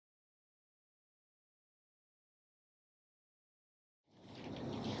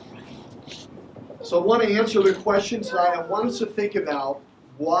So I want to answer the question tonight. I want us to think about,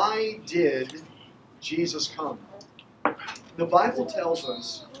 why did Jesus come? The Bible tells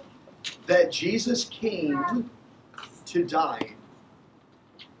us that Jesus came to die.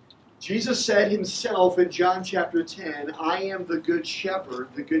 Jesus said himself in John chapter 10, I am the good shepherd.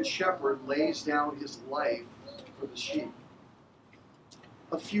 The good shepherd lays down his life for the sheep.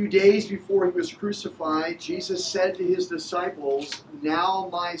 A few days before he was crucified, Jesus said to his disciples, now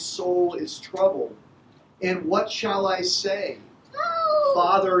my soul is troubled. And what shall I say?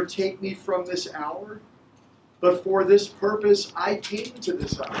 Father, take me from this hour. But for this purpose I came to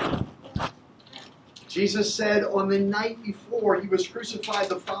this hour. Jesus said on the night before he was crucified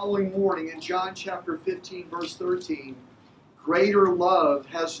the following morning in John chapter 15, verse 13, greater love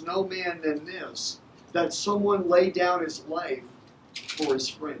has no man than this, that someone lay down his life for his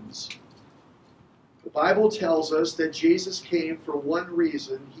friends. The Bible tells us that Jesus came for one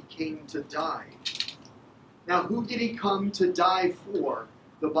reason. He came to die. Now, who did he come to die for?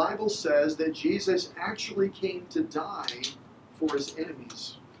 The Bible says that Jesus actually came to die for his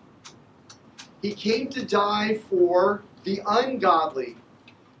enemies. He came to die for the ungodly.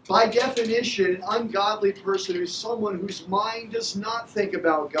 By definition, an ungodly person is someone whose mind does not think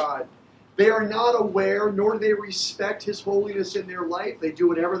about God. They are not aware, nor do they respect His holiness in their life. They do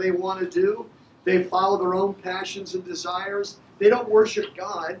whatever they want to do. They follow their own passions and desires. They don't worship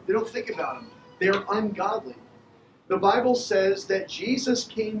God. They don't think about Him. They're ungodly. The Bible says that Jesus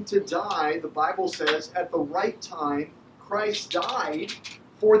came to die. The Bible says at the right time, Christ died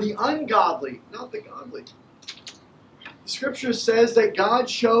for the ungodly, not the godly. The Scripture says that God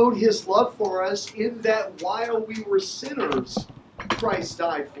showed His love for us in that while we were sinners, Christ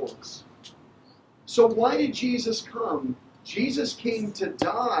died for us. So why did Jesus come? Jesus came to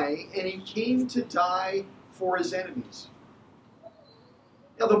die, and He came to die for His enemies.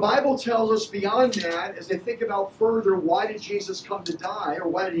 Now the Bible tells us beyond that, as they think about further, why did Jesus come to die, or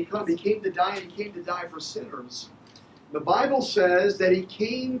why did He come? He came to die, and He came to die for sinners. The Bible says that He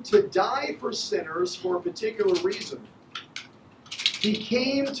came to die for sinners for a particular reason. He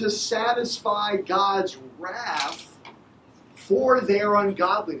came to satisfy God's wrath for their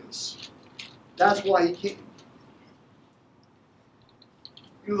ungodliness. That's why He came.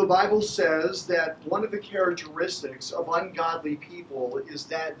 You know, the Bible says that one of the characteristics of ungodly people is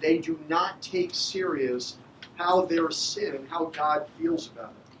that they do not take serious how their sin and how God feels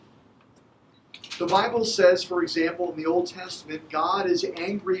about it. The Bible says, for example, in the Old Testament, God is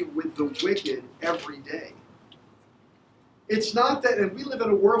angry with the wicked every day. It's not that, and we live in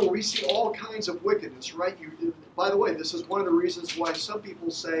a world where we see all kinds of wickedness, right? By the way, this is one of the reasons why some people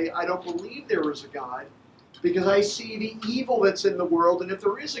say, I don't believe there is a God, because I see the evil that's in the world, and if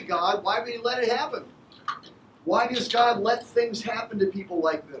there is a God, why would He let it happen? Why does God let things happen to people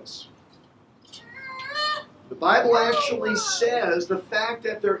like this? The Bible actually says the fact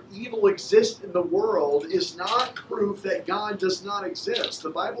that their evil exists in the world is not proof that God does not exist. The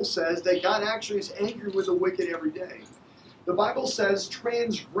Bible says that God actually is angry with the wicked every day. The Bible says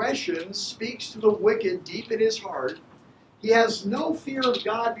transgression speaks to the wicked deep in his heart. He has no fear of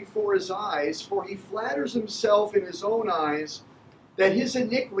God before his eyes, for he flatters himself in his own eyes that his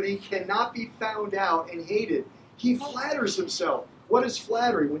iniquity cannot be found out and hated. He flatters himself. What is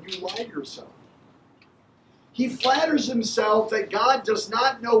flattery? When you lie to yourself. He flatters himself that God does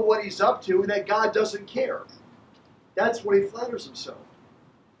not know what he's up to and that God doesn't care. That's what he flatters himself.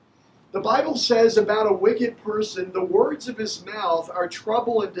 The Bible says about a wicked person, the words of his mouth are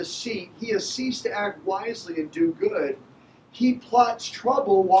trouble and deceit. He has ceased to act wisely and do good. He plots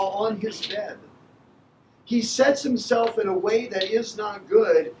trouble while on his bed. He sets himself in a way that is not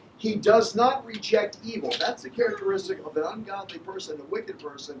good. He does not reject evil. That's the characteristic of an ungodly person, a wicked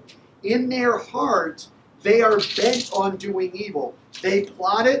person. In their heart, they are bent on doing evil. They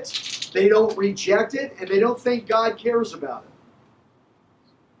plot it, they don't reject it, and they don't think God cares about it.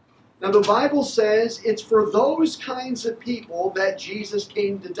 Now the Bible says it's for those kinds of people that Jesus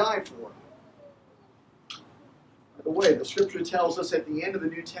came to die for. By the way, the Scripture tells us at the end of the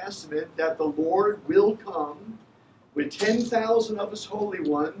New Testament that the Lord will come with 10,000 of His holy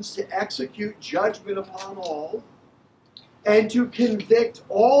ones to execute judgment upon all and to convict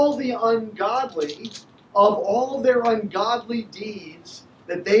all the ungodly of all their ungodly deeds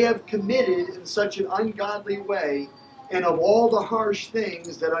that they have committed in such an ungodly way, and of all the harsh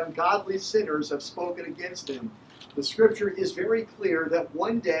things that ungodly sinners have spoken against Him. The Scripture is very clear that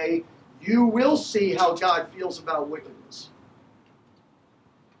one day you will see how God feels about wickedness.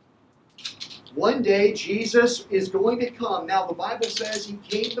 One day Jesus is going to come. Now the Bible says He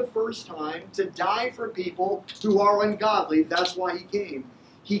came the first time to die for people who are ungodly. That's why He came.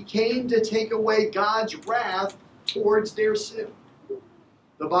 He came to take away God's wrath towards their sin.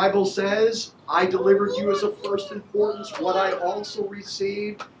 The Bible says, I delivered you as of first importance what I also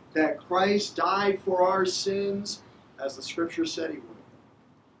received, that Christ died for our sins, as the Scripture said he would.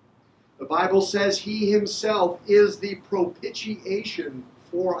 The Bible says he himself is the propitiation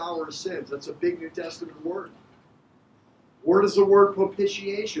for our sins. That's a big New Testament word. Word is the word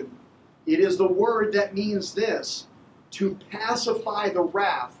propitiation. It is the word that means this: to pacify the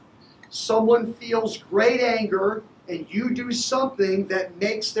wrath. Someone feels great anger, and you do something that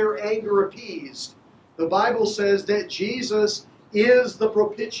makes their anger appeased. The Bible says that Jesus is the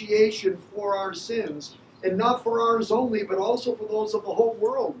propitiation for our sins, and not for ours only, but also for those of the whole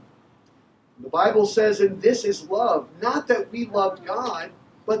world. The Bible says, and this is love, not that we loved God,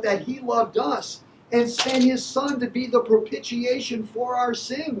 but that he loved us and sent his Son to be the propitiation for our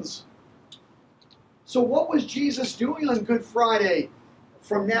sins. So what was Jesus doing on Good Friday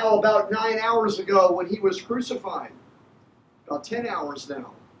from now about 9 hours ago when he was crucified? About 10 hours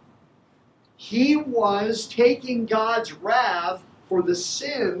now. He was taking God's wrath for the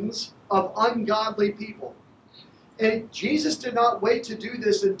sins of ungodly people. And Jesus did not wait to do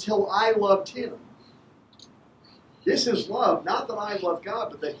this until I loved him. This is love, not that I love God,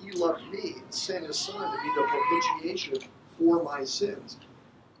 but that he loved me and sent his Son to be the propitiation for my sins.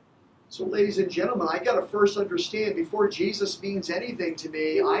 So ladies and gentlemen, I got to first understand, before Jesus means anything to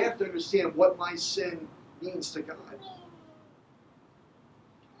me, I have to understand what my sin means to God.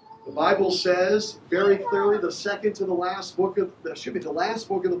 The Bible says very clearly, the last book of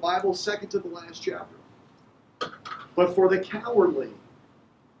the Bible, second to the last chapter. But for the cowardly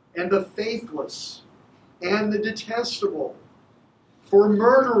and the faithless and the detestable, for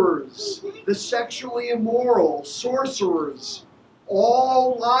murderers, the sexually immoral, sorcerers,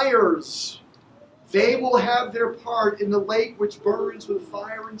 all liars, they will have their part in the lake which burns with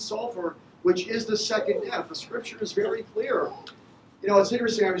fire and sulfur, which is the second death. The Scripture is very clear. You know, it's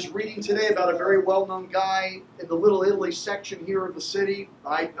interesting. I was reading today about a very well-known guy in the Little Italy section here of the city.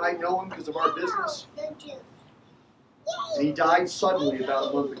 I know him because of our business. And he died suddenly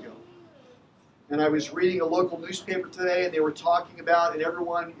about a month ago. And I was reading a local newspaper today, and they were talking about, and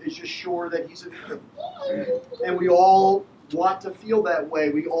everyone is just sure that he's a victim. And we all want to feel that way.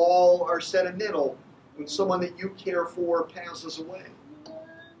 We all are sentimental when someone that you care for passes away.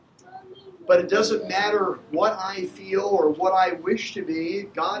 But it doesn't matter what I feel or what I wish to be.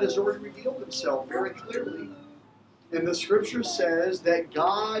 God has already revealed himself very clearly. And the Scripture says that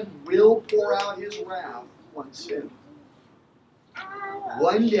God will pour out his wrath on sin.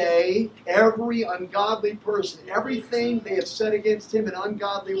 One day, every ungodly person, everything they have said against him in an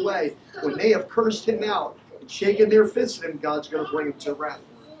ungodly way, when they have cursed him out and shaken their fists at him, God's going to bring him to wrath.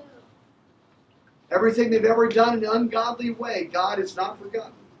 Everything they've ever done in an ungodly way, God has not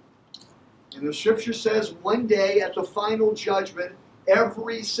forgotten. And the Scripture says one day at the final judgment,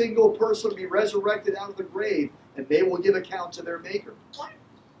 every single person will be resurrected out of the grave, and they will give account to their Maker.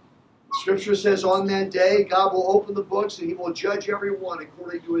 The Scripture says on that day, God will open the books and he will judge everyone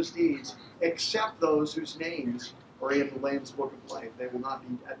according to his deeds, except those whose names are in the Lamb's Book of Life. They will not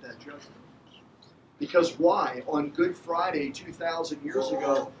be at that judgment. Because why? On Good Friday 2,000 years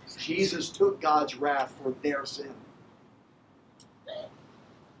ago, Jesus took God's wrath for their sin.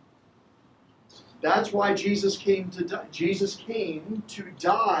 That's why Jesus came to die. Jesus came to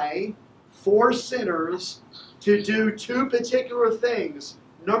die for sinners to do two particular things.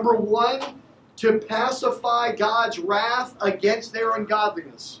 Number one, to pacify God's wrath against their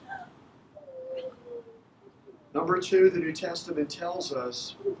ungodliness. Number two, the New Testament tells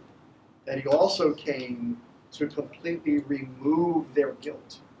us that he also came to completely remove their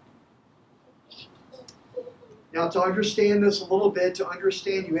guilt. Now, to understand this a little bit, you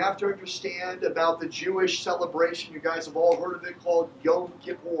have to understand about the Jewish celebration. You guys have all heard of it, called Yom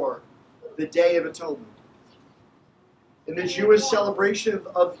Kippur, the Day of Atonement. In the Jewish celebration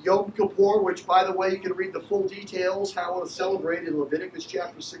of Yom Kippur, which, by the way, you can read the full details, how it was celebrated in Leviticus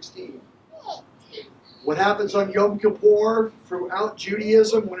chapter 16. What happens on Yom Kippur throughout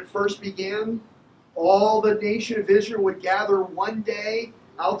Judaism when it first began? All the nation of Israel would gather one day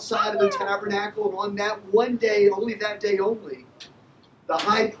outside of the tabernacle, and on that one day, and only that day only, the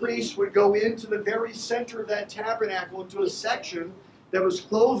high priest would go into the very center of that tabernacle, into a section that was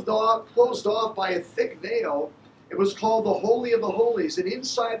closed off by a thick veil. It was called the Holy of the Holies, and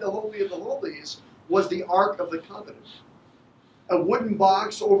inside the Holy of the Holies was the Ark of the Covenant. A wooden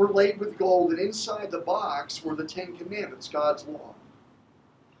box overlaid with gold, and inside the box were the Ten Commandments, God's law.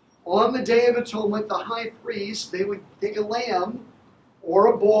 On the Day of Atonement, the high priest, they would take a lamb or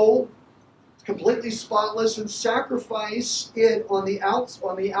a bull completely spotless, and sacrifice it on the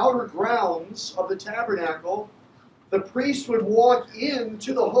outer grounds of the tabernacle. The priest would walk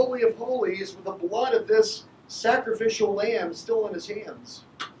into the Holy of Holies with the blood of this sacrificial lamb still in his hands.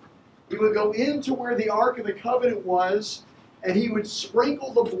 He would go into where the Ark of the Covenant was, and he would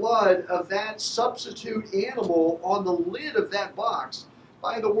sprinkle the blood of that substitute animal on the lid of that box.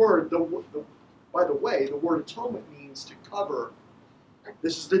 By the way, the word atonement means to cover.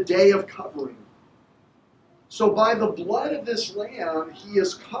 This is the day of covering. So by the blood of this lamb, he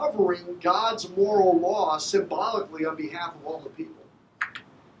is covering God's moral law symbolically on behalf of all the people.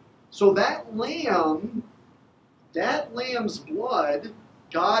 So that lamb's blood,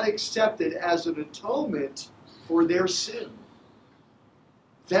 God accepted as an atonement for their sin.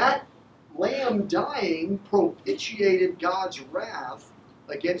 That lamb dying propitiated God's wrath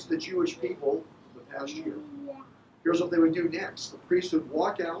against the Jewish people the past year. Here's what they would do next. The priest would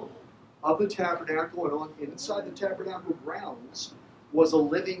walk out of the tabernacle, and inside the tabernacle grounds was a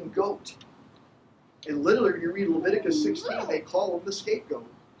living goat. And literally, you read Leviticus 16, they call him the scapegoat.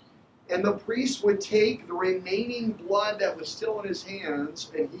 And the priest would take the remaining blood that was still in his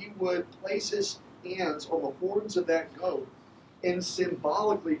hands, and he would place his hands on the horns of that goat and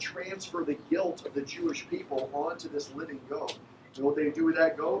symbolically transfer the guilt of the Jewish people onto this living goat. And what they would do with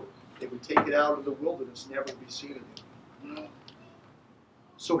that goat? They would take it out of the wilderness, never to be seen again.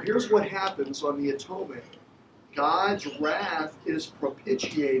 So here's what happens on the atonement. God's wrath is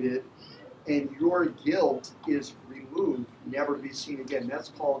propitiated, and your guilt is removed, never to be seen again. That's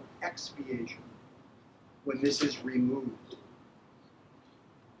called expiation, when this is removed.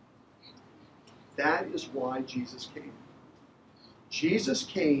 That is why Jesus came. Jesus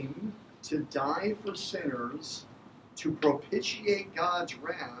came to die for sinners, to propitiate God's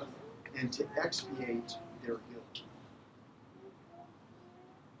wrath, and to expiate their guilt.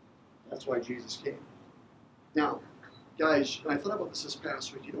 That's why Jesus came. Now, guys, I thought about this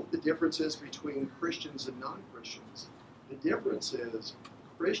past week. You know what the difference is between Christians and non-Christians? The difference is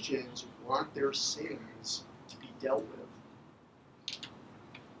Christians want their sins to be dealt with.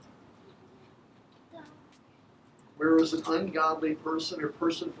 Whereas an ungodly person or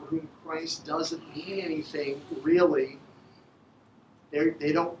person for whom Christ doesn't mean anything, really,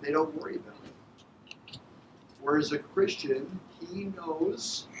 they don't worry about it. Whereas a Christian, he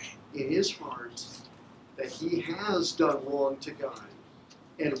knows in his heart that he has done wrong to God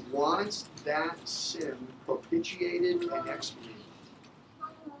and wants that sin propitiated and expiated.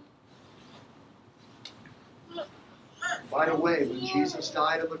 By the way, when Jesus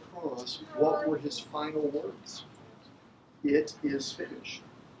died on the cross, what were his final words? It is finished.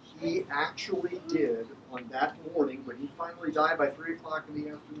 He actually did, on that morning, when he finally died by 3 o'clock in the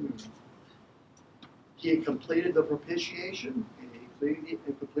afternoon, he had completed the propitiation and he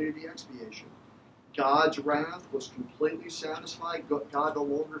completed the expiation. God's wrath was completely satisfied. God no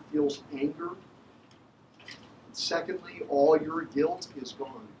longer feels anger. And secondly, all your guilt is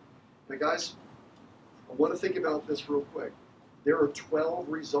gone. Now, guys, I want to think about this real quick. There are 12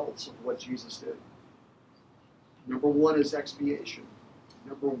 results of what Jesus did. Number one is expiation.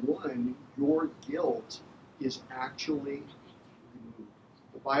 Number one, your guilt is actually removed.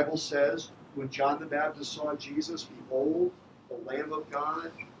 The Bible says, when John the Baptist saw Jesus, behold, the Lamb of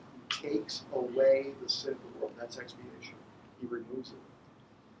God who takes away the sin of the world. That's expiation. He removes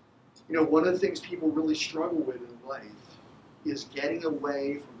it. You know, one of the things people really struggle with in life is getting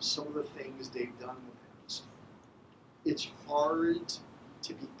away from some of the things they've done in the past. It's hard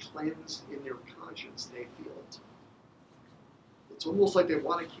to be cleansed in their conscience. They feel it. It's almost like they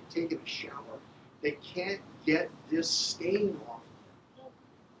want to keep taking a shower. They can't get this stain off.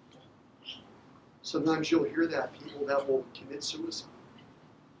 Sometimes you'll hear that, people that will commit suicide.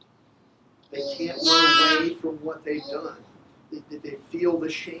 They can't run away from what they've done. They feel the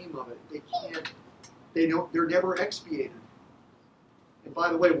shame of it. They're never expiated. And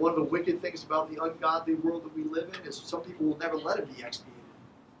by the way, one of the wicked things about the ungodly world that we live in is some people will never let it be expiated.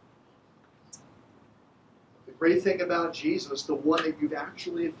 The great thing about Jesus, the one that you've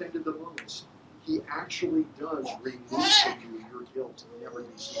actually offended the most, he actually does remove from you your guilt and never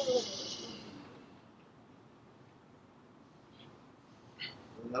be seen.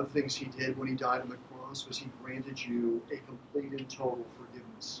 One of the things he did when he died on the cross was he granted you a complete and total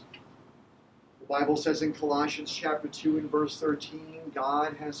forgiveness. The Bible says in Colossians chapter 2 and verse 13,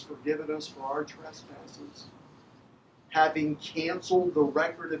 God has forgiven us for our trespasses, having canceled the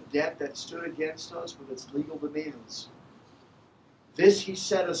record of debt that stood against us with its legal demands. This he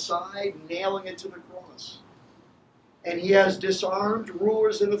set aside, nailing it to the cross. And he has disarmed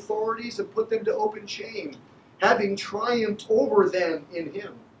rulers and authorities and put them to open shame, having triumphed over them in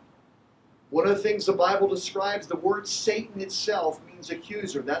him. One of the things the Bible describes, the word Satan itself means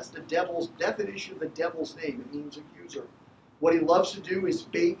accuser. That's the devil's definition of the devil's name. It means accuser. What he loves to do is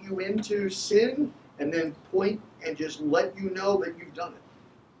bait you into sin and then point and just let you know that you've done it.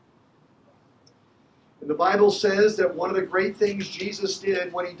 And the Bible says that one of the great things Jesus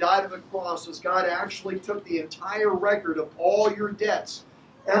did when he died on the cross was God actually took the entire record of all your debts,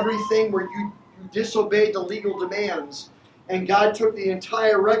 everything where you disobeyed the legal demands, and God took the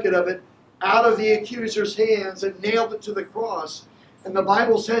entire record of it out of the accuser's hands and nailed it to the cross. And the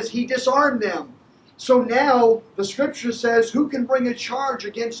Bible says he disarmed them. So now the scripture says, who can bring a charge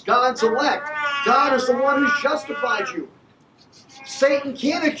against God's elect? God is the one who's justified you. Satan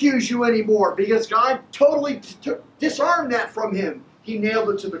can't accuse you anymore because God totally disarmed that from him. He nailed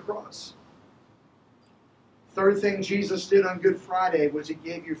it to the cross. Third thing Jesus did on Good Friday was he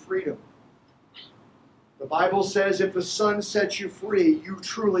gave you freedom. The Bible says if the Son sets you free, you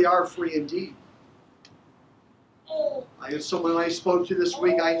truly are free indeed. I had someone I spoke to this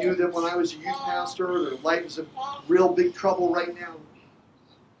week. I knew them when I was a youth pastor. Their life is in real big trouble right now.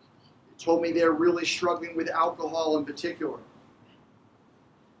 They told me they're really struggling with alcohol in particular.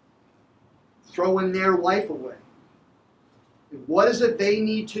 Throwing their life away. And what is it they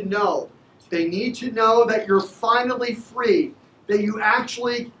need to know? They need to know that you're finally free, that you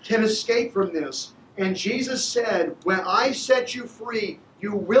actually can escape from this. And Jesus said, when I set you free,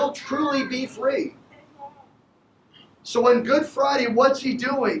 you will truly be free. So on Good Friday, what's he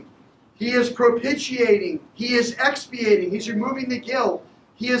doing? He is propitiating. He is expiating. He's removing the guilt.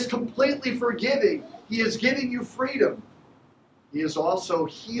 He is completely forgiving. He is giving you freedom. He is also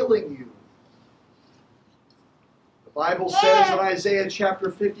healing you. The Bible says in Isaiah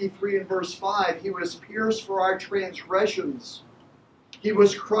chapter 53 and verse 5, he was pierced for our transgressions. He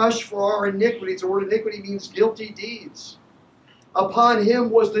was crushed for our iniquities. The word iniquity means guilty deeds. Upon him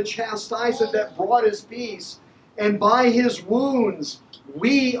was the chastisement that brought us peace, and by his wounds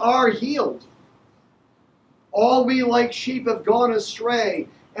we are healed. All we like sheep have gone astray,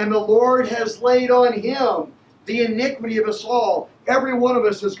 and the Lord has laid on him the iniquity of us all. Every one of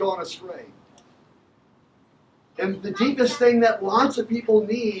us has gone astray. And the deepest thing that lots of people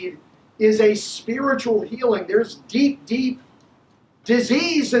need is a spiritual healing. There's deep, deep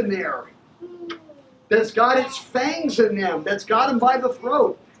disease in there that's got its fangs in them, that's got him by the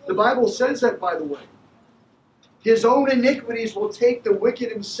throat. The Bible says that, by the way. His own iniquities will take the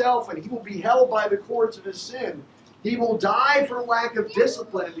wicked himself, and he will be held by the cords of his sin. He will die for lack of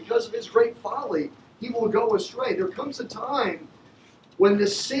discipline, and because of his great folly, he will go astray. There comes a time when the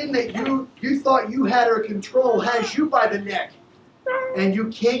sin that you thought you had under control has you by the neck, and you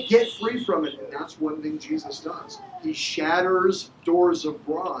can't get free from it. And that's one thing Jesus does. He shatters doors of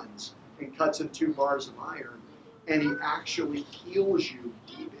bronze and cuts in 2 bars of iron, and he actually heals you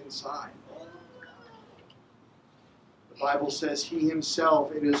deep inside. The Bible says he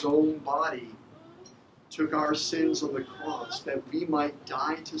himself in his own body took our sins on the cross that we might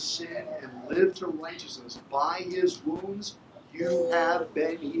die to sin and live to righteousness. By his wounds you have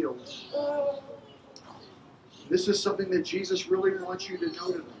been healed. This is something that Jesus really wants you to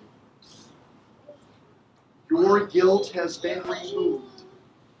know today. Your guilt has been removed.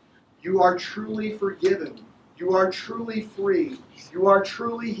 You are truly forgiven. You are truly free. You are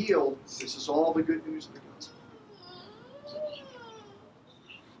truly healed. This is all the good news of the gospel.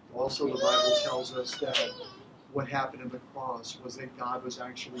 Also, the Bible tells us that what happened on the cross was that God was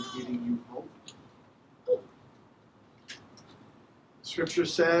actually giving you hope. Scripture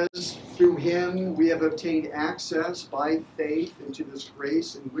says, through him we have obtained access by faith into this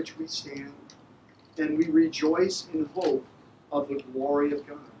grace in which we stand, and we rejoice in hope of the glory of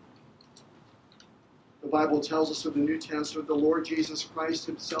God. The Bible tells us in the New Testament, the Lord Jesus Christ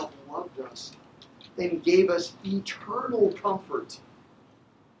himself loved us and gave us eternal comfort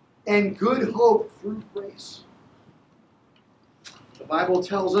and good hope through grace. The Bible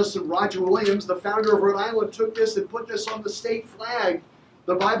tells us that Roger Williams, the founder of Rhode Island, took this and put this on the state flag.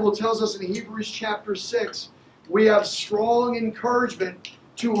 The Bible tells us in Hebrews chapter 6, we have strong encouragement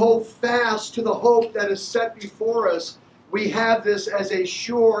to hold fast to the hope that is set before us. We have this as a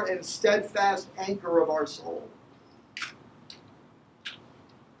sure and steadfast anchor of our soul.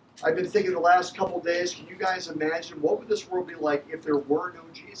 I've been thinking the last couple days, can you guys imagine what would this world be like if there were no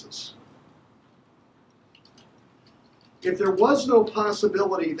Jesus? If there was no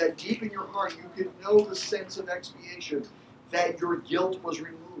possibility that deep in your heart you could know the sense of expiation, that your guilt was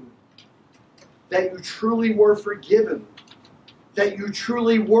removed, that you truly were forgiven, that you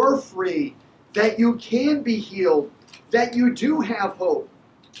truly were free, that you can be healed, that you do have hope.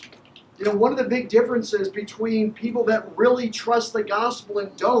 You know, one of the big differences between people that really trust the gospel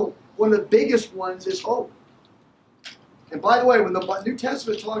and don't, one of the biggest ones is hope. And by the way, when the New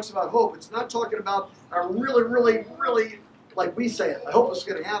Testament talks about hope, it's not talking about a really, really, really, like we say it, I hope it's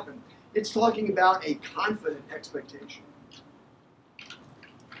going to happen. It's talking about a confident expectation.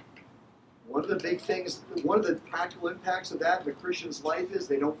 One of the big things, one of the practical impacts of that in the Christian's life is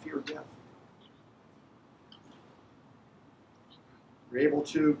they don't fear death. They're able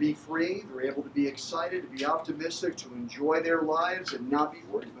to be free, they're able to be excited, to be optimistic, to enjoy their lives and not be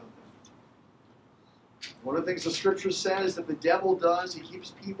worried about that. One of the things the Scripture says that the devil does, he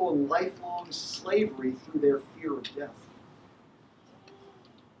keeps people in lifelong slavery through their fear of death.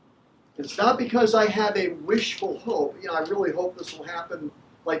 It's not because I have a wishful hope. I really hope this will happen.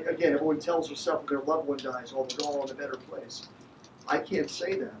 Like, again, everyone tells herself when their loved one dies, oh, they're all in a better place. I can't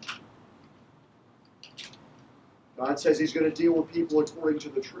say that. God says he's going to deal with people according to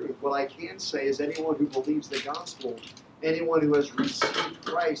the truth. What I can say is anyone who believes the gospel, anyone who has received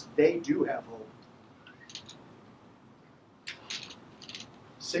Christ, they do have hope.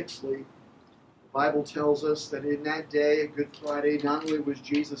 Sixthly, the Bible tells us that in that day, Good Friday, not only was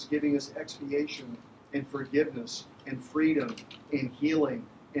Jesus giving us expiation and forgiveness and freedom and healing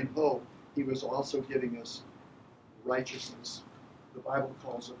and hope, he was also giving us righteousness. The Bible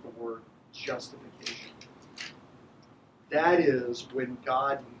calls it the word justification. That is when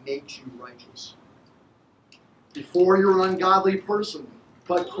God makes you righteous. Before you're an ungodly person,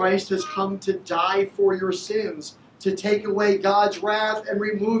 but Christ has come to die for your sins, to take away God's wrath and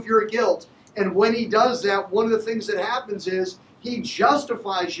remove your guilt. And when he does that, one of the things that happens is he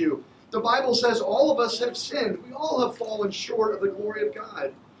justifies you. The Bible says all of us have sinned. We all have fallen short of the glory of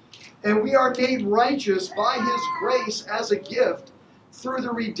God. And we are made righteous by his grace as a gift through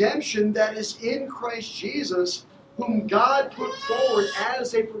the redemption that is in Christ Jesus, whom God put forward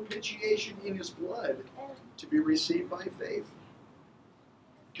as a propitiation in his blood to be received by faith.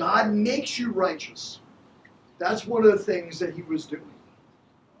 God makes you righteous. That's one of the things that he was doing.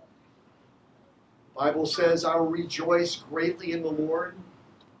 The Bible says, I will rejoice greatly in the Lord.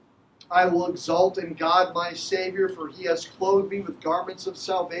 I will exult in God my Savior, for he has clothed me with garments of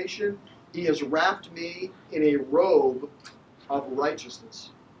salvation. He has wrapped me in a robe of righteousness.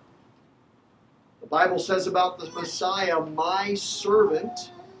 The Bible says about the Messiah, my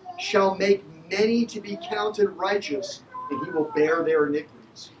servant shall make many to be counted righteous, and he will bear their iniquities.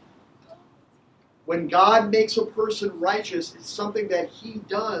 When God makes a person righteous, it's something that he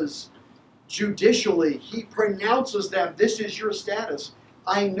does judicially. He pronounces them, this is your status.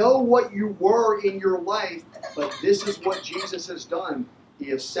 I know what you were in your life, but this is what Jesus has done. He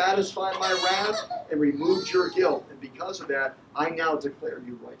has satisfied my wrath and removed your guilt. And because of that, I now declare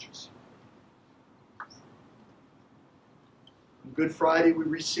you righteous. On Good Friday, we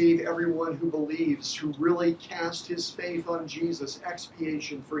receive everyone who believes, who really cast his faith on Jesus,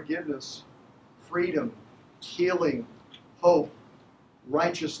 expiation, forgiveness, freedom, healing, hope,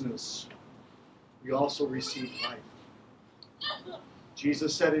 righteousness. We also receive life.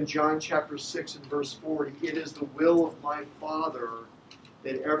 Jesus said in John chapter 6 and verse 40, it is the will of my Father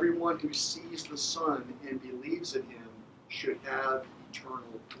that everyone who sees the Son and believes in him should have eternal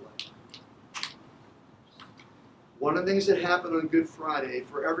life. One of the things that happened on Good Friday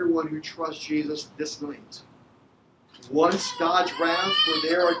for everyone who trusts Jesus this night, once God's wrath for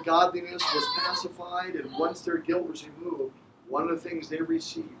their ungodliness was pacified and once their guilt was removed, one of the things they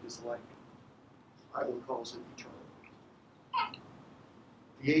received is life. The Bible calls it eternal.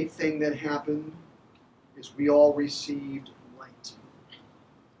 The eighth thing that happened is we all received light.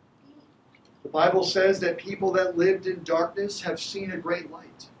 The Bible says that people that lived in darkness have seen a great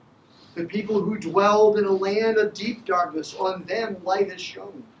light. The people who dwelled in a land of deep darkness, on them light has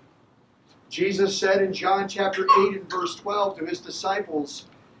shone. Jesus said in John chapter 8 and verse 12 to his disciples,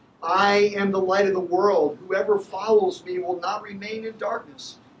 I am the light of the world. Whoever follows me will not remain in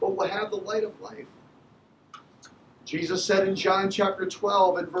darkness, but will have the light of life. Jesus said in John chapter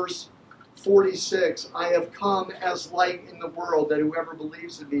 12 and verse 46, I have come as light in the world, that whoever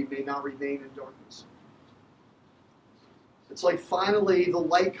believes in me may not remain in darkness. It's like finally the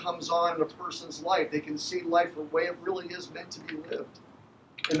light comes on in a person's life. They can see life the way it really is meant to be lived.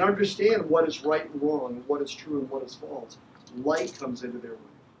 And understand what is right and wrong, and what is true and what is false. Light comes into their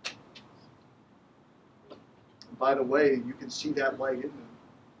life. And by the way, you can see that light in them.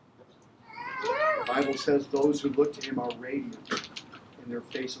 The Bible says those who look to him are radiant, and their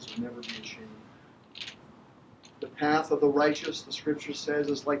faces will never be ashamed. The path of the righteous, the Scripture says,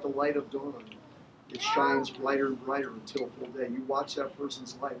 is like the light of dawn. It shines brighter and brighter until full day. You watch that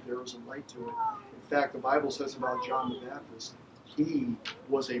person's life, there is a light to it. In fact, the Bible says about John the Baptist, he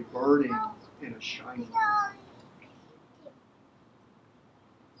was a burning and a shining light.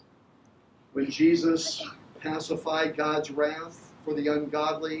 When Jesus pacified God's wrath for the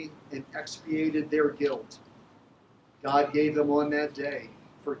ungodly and expiated their guilt, God gave them on that day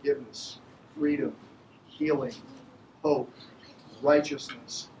forgiveness, freedom, healing, hope,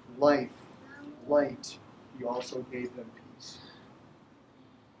 righteousness, life, light. He also gave them peace.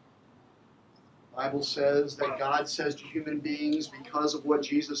 The Bible says that God says to human beings, because of what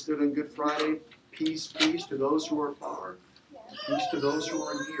Jesus did on Good Friday, peace, peace to those who are far, peace to those who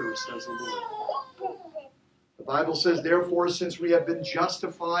are near, says the Lord. The Bible says, therefore, since we have been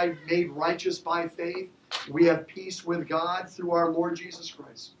justified, made righteous by faith, we have peace with God through our Lord Jesus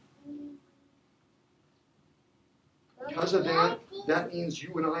Christ. Because of that, that means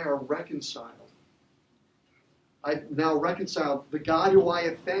you and I are reconciled. I now reconciled. The God who I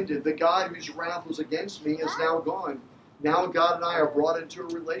offended, the God whose wrath was against me, is now gone. Now God and I are brought into a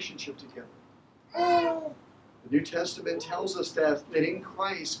relationship together. The New Testament tells us that in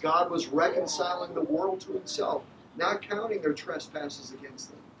Christ, God was reconciling the world to himself, not counting their trespasses against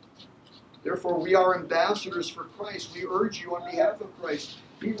them. Therefore, we are ambassadors for Christ. We urge you on behalf of Christ,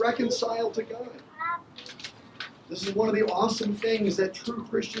 be reconciled to God. This is one of the awesome things that true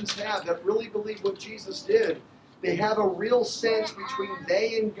Christians have that really believe what Jesus did. They have a real sense between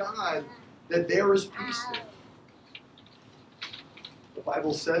they and God that there is peace there. The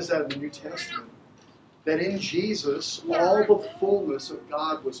Bible says that in the New Testament, that in Jesus, all the fullness of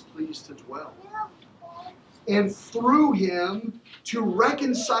God was pleased to dwell. And through him, to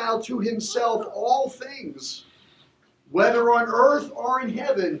reconcile to himself all things, whether on earth or in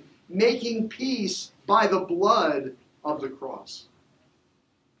heaven, making peace by the blood of the cross.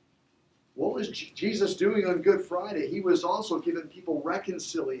 What was Jesus doing on Good Friday? He was also giving people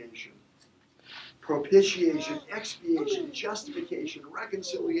reconciliation, propitiation, expiation, justification,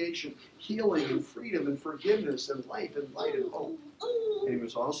 reconciliation, healing and freedom and forgiveness and life and light and hope. And he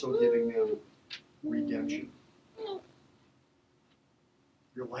was also giving them redemption.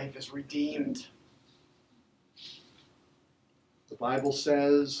 Your life is redeemed. The Bible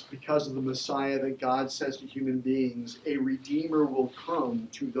says, because of the Messiah, that God says to human beings, a Redeemer will come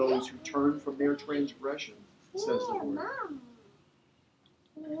to those who turn from their transgression, says the Lord.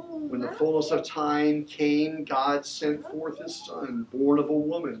 When the fullness of time came, God sent forth his Son, born of a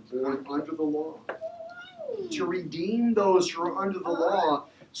woman, born under the law, to redeem those who are under the law,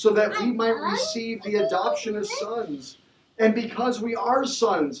 so that we might receive the adoption as sons. And because we are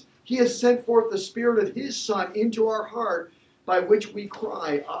sons, he has sent forth the Spirit of his Son into our heart, by which we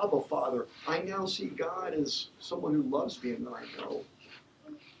cry, Abba, Father. I now see God as someone who loves me and that I know.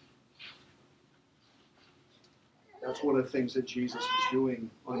 That's one of the things that Jesus was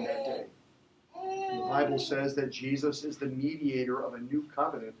doing on that day. And the Bible says that Jesus is the mediator of a new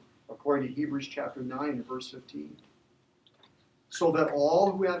covenant, according to Hebrews chapter 9 and verse 15. So that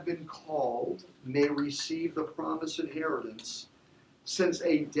all who have been called may receive the promised inheritance, since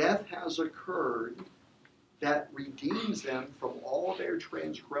a death has occurred that redeems them from all their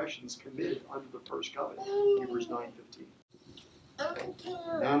transgressions committed under the first covenant, Hebrews 9:15.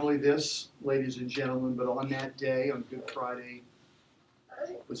 Not only this, ladies and gentlemen, but on that day, on Good Friday,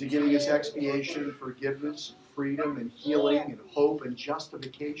 was he giving us expiation, forgiveness, freedom, and healing, and hope, and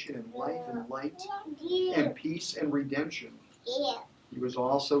justification, and life, and light, and peace, and redemption. He was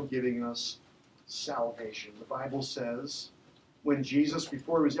also giving us salvation. The Bible says, when Jesus,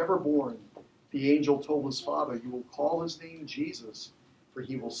 before he was ever born, the angel told his father, you will call his name Jesus, for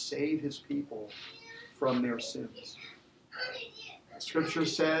he will save his people from their sins. Scripture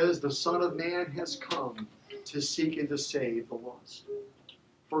says, the Son of Man has come to seek and to save the lost.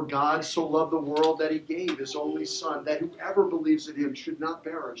 For God so loved the world that he gave his only Son, that whoever believes in him should not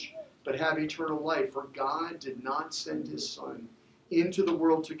perish, but have eternal life. For God did not send his Son into the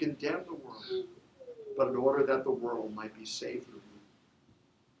world to condemn the world, but in order that the world might be saved through him.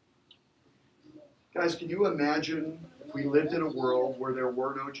 Guys, can you imagine if we lived in a world where there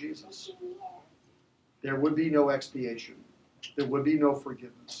were no Jesus? There would be no expiation. There would be no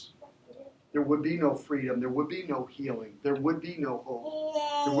forgiveness. There would be no freedom. There would be no healing. There would be no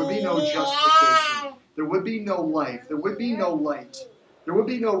hope. There would be no justification. There would be no life. There would be no light. There would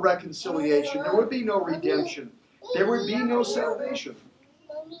be no reconciliation. There would be no redemption. There would be no salvation.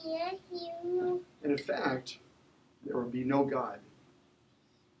 And in fact, there would be no God.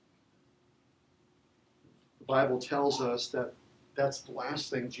 The Bible tells us that that's the last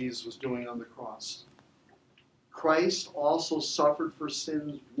thing Jesus was doing on the cross. Christ also suffered for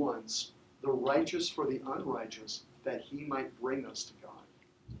sins once, the righteous for the unrighteous, that he might bring us to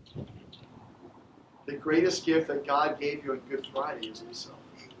God. The greatest gift that God gave you on Good Friday is himself.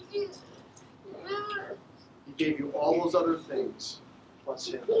 He gave you all those other things, plus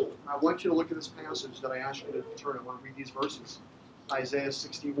him. I want you to look at this passage that I asked you to turn. I want to read these verses. Isaiah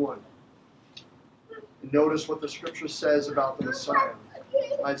 61. And notice what the scripture says about the Messiah.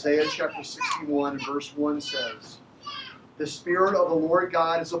 Isaiah chapter 61 and verse 1 says, "The Spirit of the Lord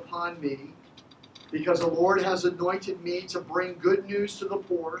God is upon me, because the Lord has anointed me to bring good news to the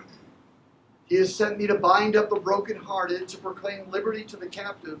poor. He has sent me to bind up the brokenhearted, to proclaim liberty to the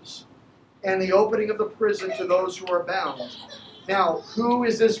captives, and the opening of the prison to those who are bound." Now, who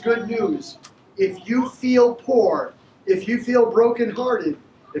is this good news? If you feel poor, if you feel brokenhearted,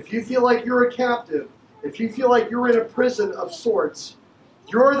 if you feel like you're a captive, if you feel like you're in a prison of sorts,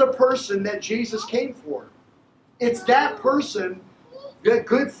 you're the person that Jesus came for. It's that person that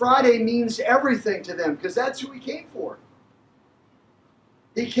Good Friday means everything to them, because that's who he came for.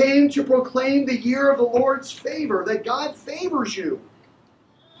 He came to proclaim the year of the Lord's favor, that God favors you.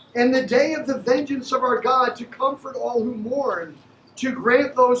 And the day of the vengeance of our God, to comfort all who mourn, to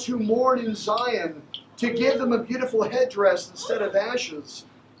grant those who mourn in Zion, to give them a beautiful headdress instead of ashes,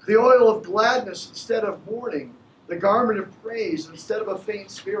 the oil of gladness instead of mourning, the garment of praise instead of a faint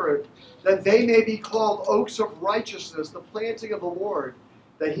spirit, that they may be called oaks of righteousness, the planting of the Lord,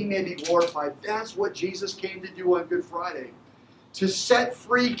 that he may be glorified. That's what Jesus came to do on Good Friday. To set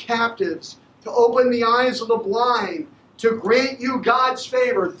free captives, to open the eyes of the blind, to grant you God's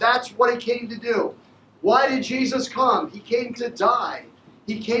favor. That's what he came to do. Why did Jesus come? He came to die.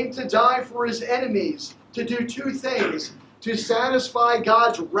 He came to die for his enemies, to do two things: to satisfy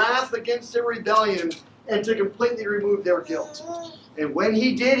God's wrath against their rebellion and to completely remove their guilt. And when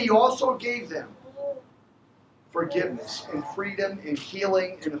he did, he also gave them forgiveness and freedom and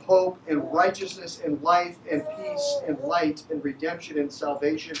healing and hope and righteousness and life and peace and light and redemption and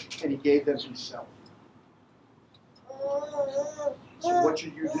salvation, and he gave them himself. So what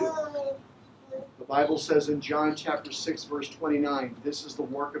should you do? The Bible says in John chapter 6 verse 29, this is the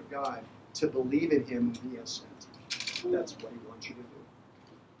work of God, to believe in him whom he has sent. That's what he wants you to do.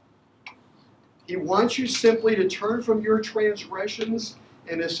 He wants you simply to turn from your transgressions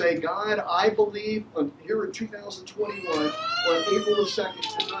and to say, God, I believe, here in 2021, on April the 2nd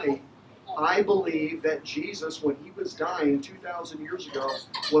tonight, I believe that Jesus, when he was dying 2,000 years ago,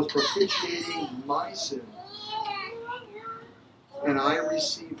 was propitiating my sin. And I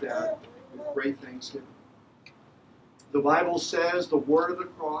receive that with great thanksgiving. The Bible says the word of the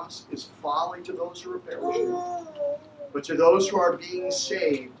cross is folly to those who are perishing, but to those who are being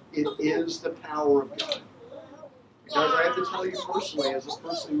saved, it is the power of God. Because I have to tell you personally, as a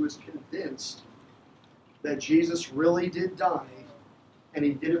person who is convinced that Jesus really did die, and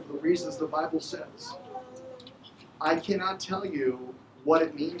he did it for the reasons the Bible says, I cannot tell you what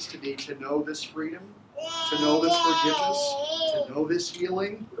it means to me to know this freedom, to know this forgiveness, to know this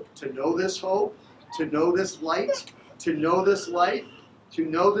healing, to know this hope, to know this light, to know this life, to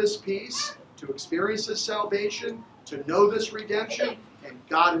know this peace, to experience this salvation, to know this redemption, and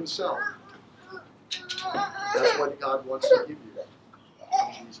God himself. That's what God wants to give you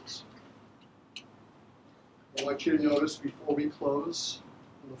in Jesus. I want you to notice before we close,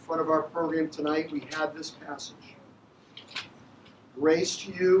 in the front of our program tonight, we have this passage. Grace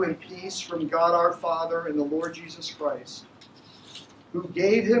to you and peace from God our Father and the Lord Jesus Christ, who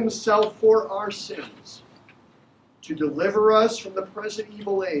gave himself for our sins to deliver us from the present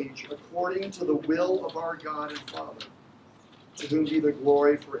evil age according to the will of our God and Father, to whom be the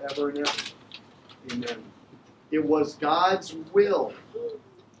glory forever and ever. Amen. It was God's will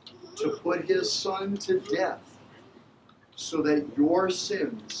to put his Son to death so that your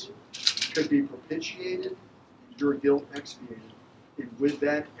sins could be propitiated and your guilt expiated. And with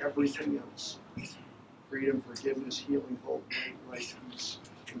that, everything else. Freedom, forgiveness, healing, hope, light, peace,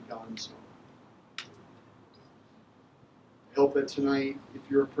 and God himself. I hope that tonight, if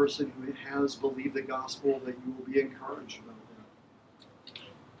you're a person who has believed the gospel, that you will be encouraged about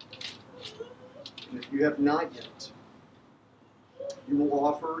that. And if you have not yet, you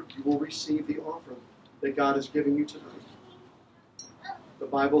will receive the offer that God is giving you tonight. The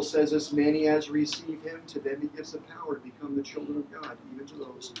Bible says, as many as receive him, to them he gives the power to become the children of God, even to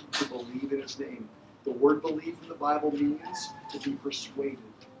those who believe in his name. The word believe in the Bible means to be persuaded.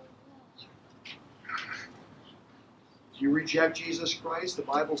 If you reject Jesus Christ, the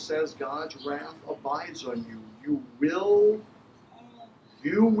Bible says God's wrath abides on you.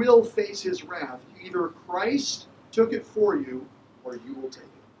 You will face his wrath. Either Christ took it for you, or you will take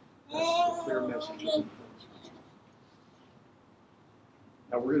it. That's the clear message of the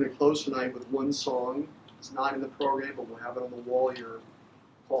Now we're going to close tonight with one song. It's not in the program, but we'll have it on the wall here,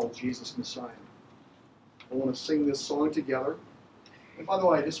 called Jesus Messiah. I want to sing this song together. And by the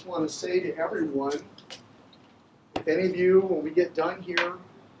way, I just want to say to everyone, If any of you, when we get done here,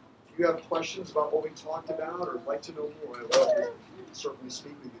 if you have questions about what we talked about or would like to know more, I would love to certainly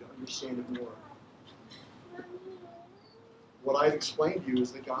speak with you to understand it more. What I've explained to you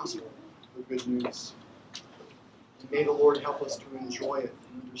is the gospel, the good news. And may the Lord help us to enjoy it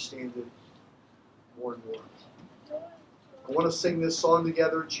and understand it more and more. I want to sing this song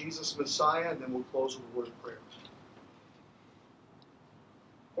together, Jesus Messiah, and then we'll close with a word of prayer.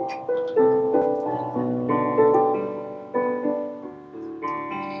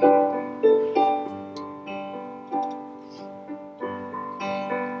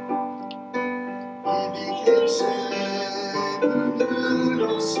 He became sin, who knew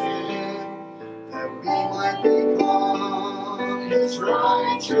no sin, that we might become his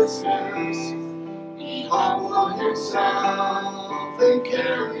righteousness. He humbled himself and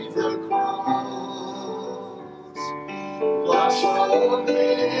carried the cross. What so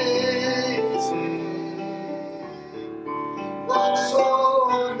amazing, what so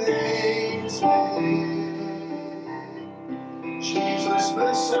amazing, Jesus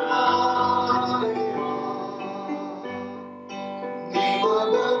Messiah, name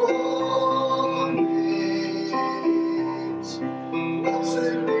above all names,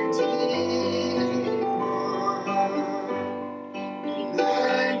 blessed Redeemer,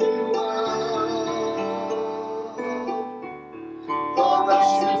 Emmanuel, the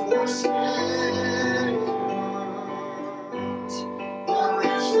rescue for sinners, the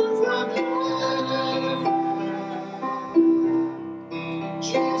ransom from heaven,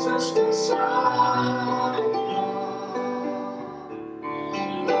 Jesus Messiah,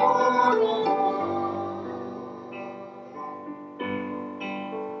 Lord of all.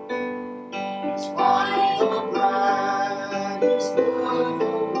 His body the bread, his blood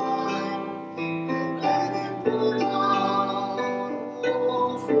the wine, and let him put out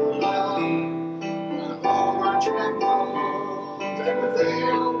all for love. The Lord trembled, and the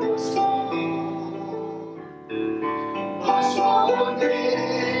veil was torn. What so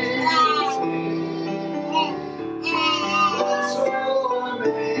amazing, what so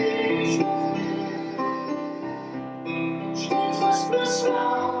amazing, Jesus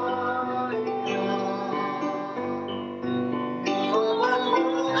Messiah, name above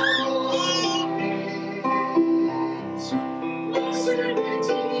all names, blessed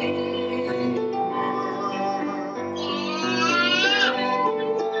Redeemer,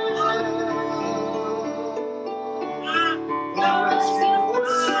 the rescue for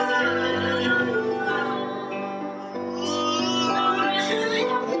sinners, the ransom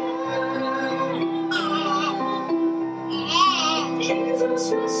from heaven, Jesus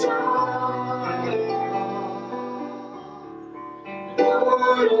Messiah,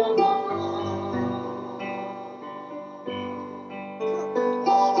 Lord of all.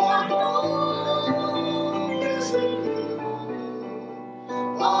 All our hope is in you.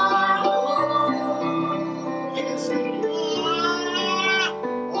 All our hope is in you.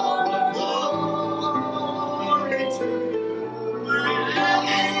 All the glory to you.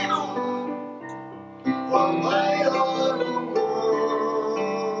 The light of the world,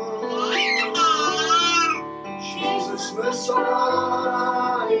 Jesus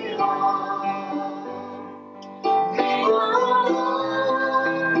Messiah, name above all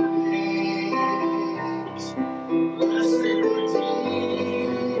names, blessed Redeemer,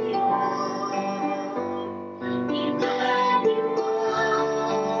 Emmanuel,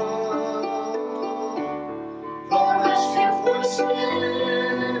 the rescue for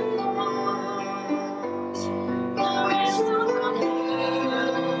sinners, the ransom from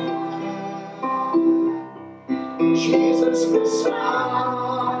heaven, Jesus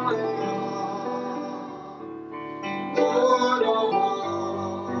Messiah, Lord of all.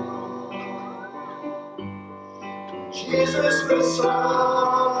 Jesus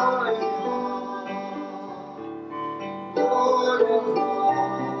Messiah, Lord of all.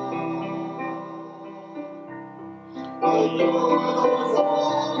 Oh, Lord of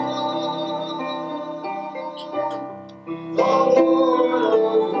all. The Lord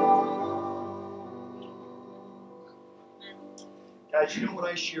of all. Guys, you know what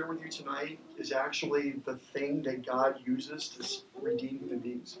I share with you tonight is actually the thing that God uses to redeem human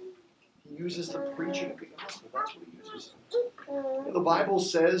beings. He uses the preaching of the gospel. That's what he uses. The Bible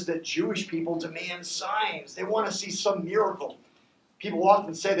says that Jewish people demand signs. They want to see some miracle. People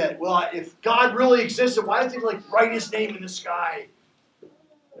often say that, well, if God really existed, why did he write his name in the sky?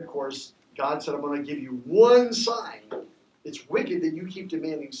 And of course, God said, I'm going to give you one sign. It's wicked that you keep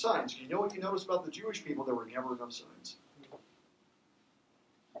demanding signs. You know what you notice about the Jewish people? There were never enough signs.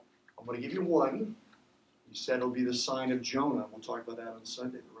 I'm going to give you one. He said it'll be the sign of Jonah. We'll talk about that on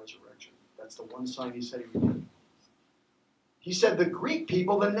Sunday, the resurrection. That's the one sign he said he would give. He said the Greek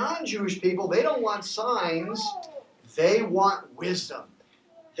people, the non-Jewish people, they don't want signs. They want wisdom.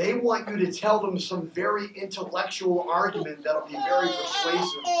 They want you to tell them some very intellectual argument that'll be very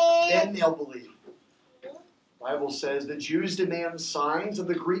persuasive. Then they'll believe. The Bible says the Jews demand signs and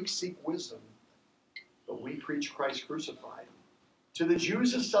the Greeks seek wisdom. But we preach Christ crucified. To the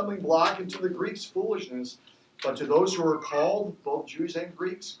Jews a stumbling block and to the Greeks foolishness. But to those who are called, both Jews and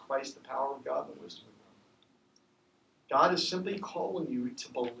Greeks, Christ the power of God and the wisdom of God. God is simply calling you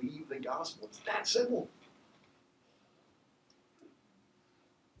to believe the gospel. It's that simple.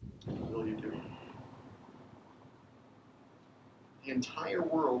 Will you do? The entire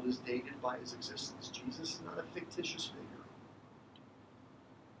world is dated by his existence. Jesus is not a fictitious figure.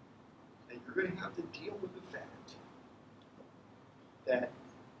 And you're going to have to deal with the fact that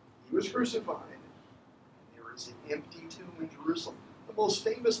he was crucified. There is an empty tomb in Jerusalem. The most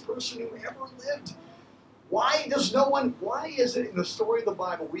famous person who ever lived. Why is it in the story of the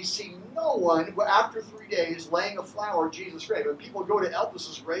Bible we see no one, after 3 days, laying a flower at Jesus' grave? And people go to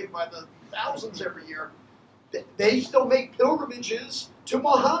Elvis's grave by the thousands every year. They still make pilgrimages to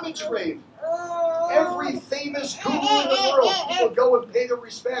Muhammad's grave. Every famous guru in the world, people go and pay their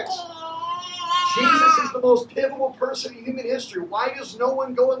respects. Jesus is the most pivotal person in human history. Why does no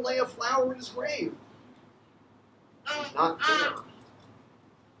one go and lay a flower in his grave? He's not there.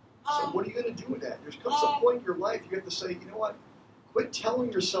 So what are you going to do with that? There comes a point in your life you have to say, you know what? Quit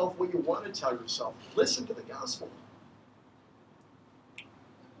telling yourself what you want to tell yourself. Listen to the gospel.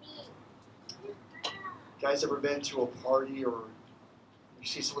 You guys ever been to a party or you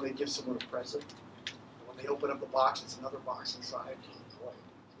see someone, they give someone a present? And when they open up the box, it's another box inside.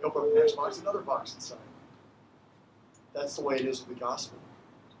 They open up the next box, another box inside. That's the way it is with the gospel.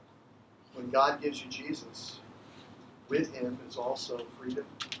 When God gives you Jesus, with him is also freedom,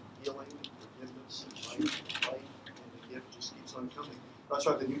 healing, forgiveness, and life, and the gift just keeps on coming. That's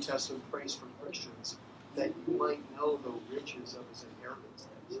why the New Testament prays for Christians, that you might know the riches of his inheritance.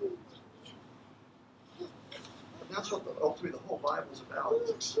 And that's what ultimately the whole Bible is about, is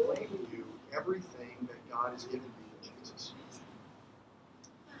explaining to you everything that God has given you in Jesus.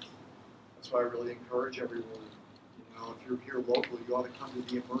 That's why I really encourage everyone, if you're here locally, you ought to come to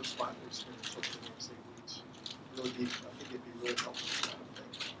the Immersed Bible Experience over the next 8 weeks. I think it'd be really helpful.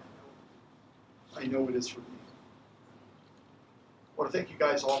 I know it is for me. I want to thank you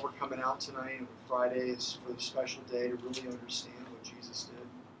guys all for coming out tonight and Friday is for the special day to really understand what Jesus did.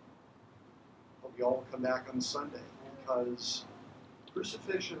 Hope you all will come back on Sunday because the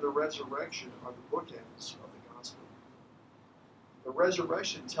crucifixion and the resurrection are the bookends of the gospel. The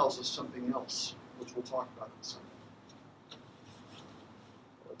resurrection tells us something else, which we'll talk about on Sunday.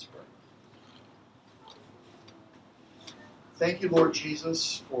 Let's pray. Thank you, Lord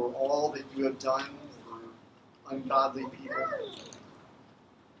Jesus, for all that you have done for ungodly people.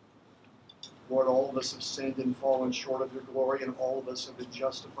 Lord, all of us have sinned and fallen short of your glory, and all of us have been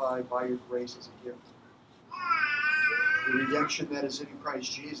justified by your grace as a gift. The redemption that is in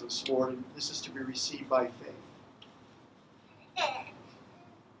Christ Jesus, Lord, and this is to be received by faith.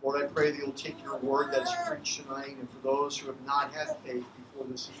 Lord, I pray that you'll take your word that's preached tonight, and for those who have not had faith before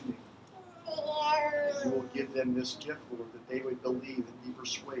this evening, that you will give them this gift, Lord, that they would believe and be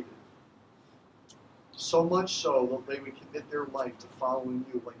persuaded. So much so that they would commit their life to following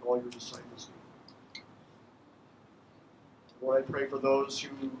you like all your disciples do. Lord, I pray for those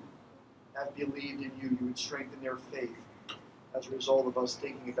who have believed in you, you would strengthen their faith as a result of us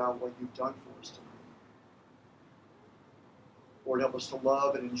thinking about what you've done for us tonight. Lord, help us to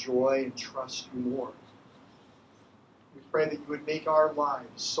love and enjoy and trust you more. We pray that you would make our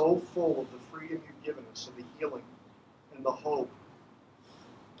lives so full of the freedom you've given us, of the healing and the hope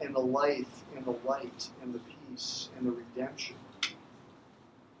and the life and the light and the peace and the redemption,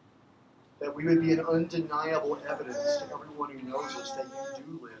 that we would be an undeniable evidence to everyone who knows us that you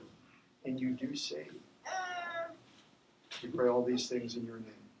do live and you do save. We pray all these things in your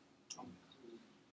name.